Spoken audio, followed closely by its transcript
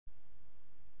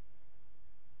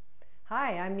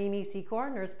Hi, I'm Mimi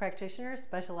Secor, nurse practitioner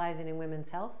specializing in women's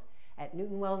health at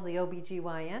Newton Wellesley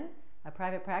OBGYN, a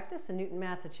private practice in Newton,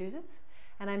 Massachusetts,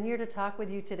 and I'm here to talk with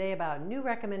you today about new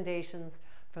recommendations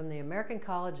from the American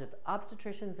College of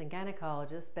Obstetricians and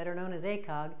Gynecologists, better known as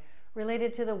ACOG,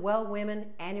 related to the Well Women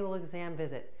annual exam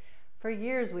visit. For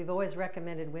years, we've always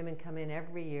recommended women come in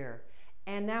every year,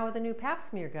 and now with the new pap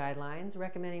smear guidelines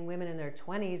recommending women in their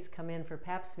 20s come in for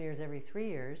pap smears every 3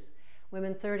 years,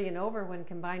 women 30 and over, when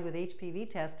combined with HPV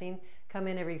testing, come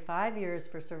in every 5 years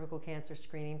for cervical cancer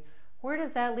screening. Where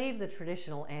does that leave the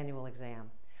traditional annual exam?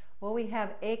 Well, we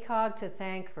have ACOG to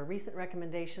thank for recent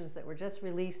recommendations that were just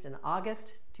released in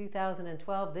August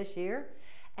 2012 this year.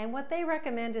 And what they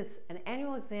recommend is an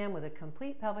annual exam with a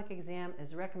complete pelvic exam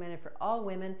is recommended for all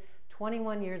women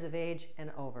 21 years of age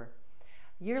and over.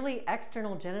 Yearly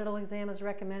external genital exam is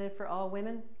recommended for all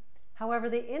women. However,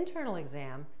 the internal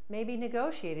exam may be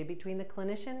negotiated between the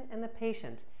clinician and the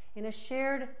patient in a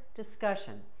shared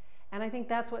discussion. And I think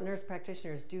that's what nurse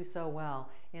practitioners do so well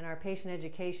in our patient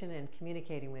education and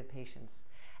communicating with patients.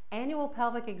 Annual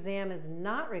pelvic exam is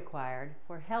not required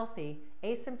for healthy,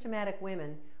 asymptomatic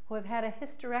women who have had a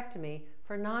hysterectomy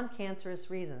for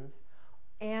non-cancerous reasons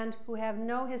and who have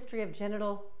no history of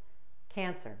genital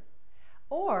cancer.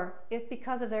 Or if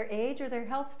because of their age or their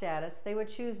health status, they would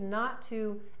choose not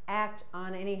to act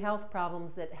on any health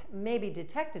problems that may be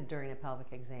detected during a pelvic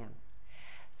exam.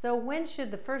 So when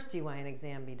should the first GYN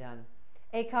exam be done?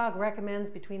 ACOG recommends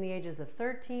between the ages of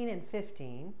 13 and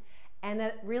 15, and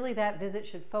that really that visit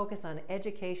should focus on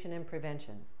education and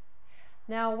prevention.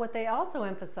 Now, what they also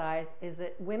emphasize is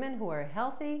that women who are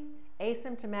healthy,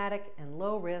 asymptomatic, and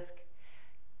low risk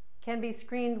can be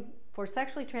screened for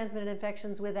sexually transmitted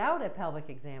infections without a pelvic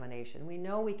examination. We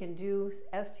know we can do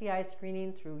STI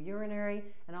screening through urinary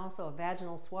and also a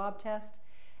vaginal swab test.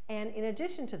 And in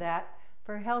addition to that,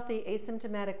 for healthy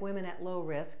asymptomatic women at low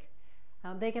risk,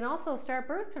 they can also start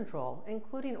birth control,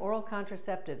 including oral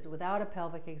contraceptives, without a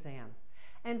pelvic exam.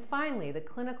 And finally, the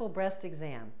clinical breast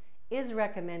exam is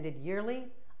recommended yearly,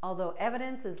 although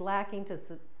evidence is lacking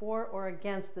for or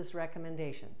against this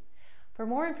recommendation. For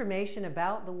more information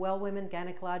about the Well Women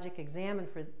Gynecologic Exam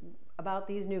and about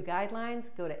these new guidelines,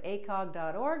 go to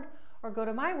acog.org or go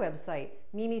to my website,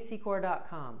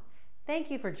 mimisecor.com. Thank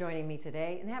you for joining me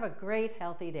today and have a great,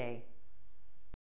 healthy day.